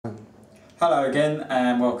Hello again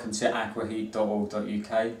and welcome to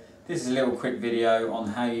aquaheat.org.uk. This is a little quick video on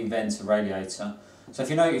how you vent a radiator. So if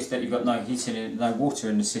you notice that you've got no water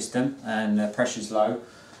in the system and the pressure's low,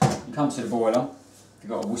 you come to the boiler. You've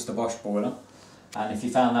got a Worcester Bosch boiler, and if you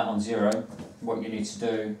found that on zero, what you need to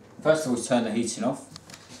do, first of all, is turn the heating off,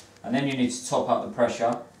 and then you need to top up the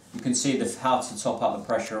pressure. You can see how to top up the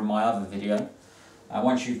pressure in my other video.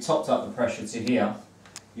 Once you've topped up the pressure to here,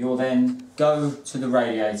 you'll then go to the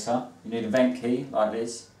radiator. You need a vent key like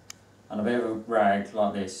this and a bit of a rag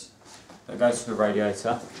like this. So go to the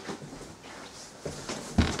radiator.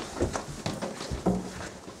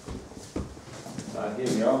 So here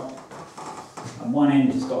we are. And one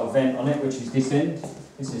end has got a vent on it, which is this end.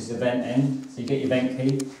 This is the vent end. So you get your vent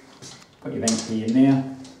key, put your vent key in there,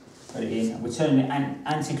 put it in. And we're turning it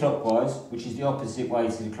anti-clockwise, which is the opposite way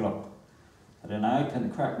to the clock. I don't know, open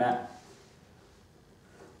the crack that.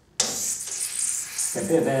 Get a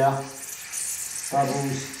bit of air,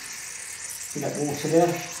 bubbles, see that water there?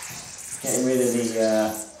 Getting rid of the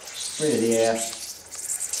air.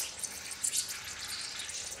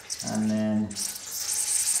 And then,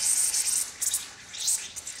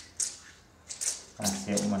 that's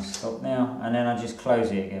it, almost stopped now. And then I just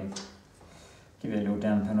close it again. Give it a little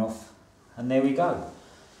dampen off. And there we go.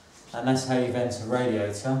 And that's how you vent a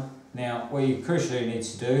radiator. Now, what you crucially need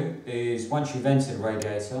to do is, once you've vented a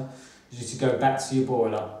radiator, is just to go back to your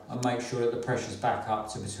boiler and make sure that the pressure's back up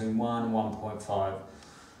to between 1 and 1.5.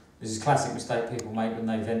 This is a classic mistake people make when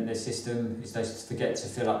they vent their system, is they forget to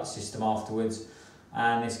fill up the system afterwards,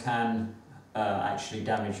 and this can actually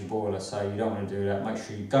damage your boiler, so you don't want to do that. Make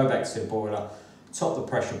sure you go back to the boiler, top the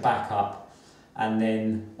pressure back up, and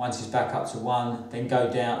then once it's back up to 1, then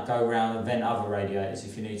go around and vent other radiators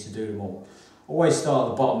if you need to do them all. Always start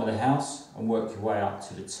at the bottom of the house and work your way up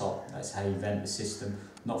to the top. That's how you vent the system,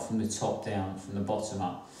 not from the top down, from the bottom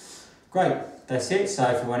up. Great, that's it. So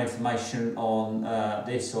if you want information on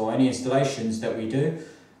this or any installations that we do,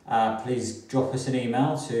 please drop us an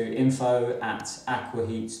email to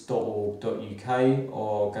info@aquaheat.org.uk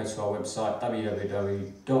or go to our website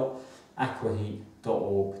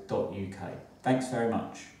www.aquaheat.org.uk. Thanks very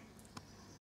much.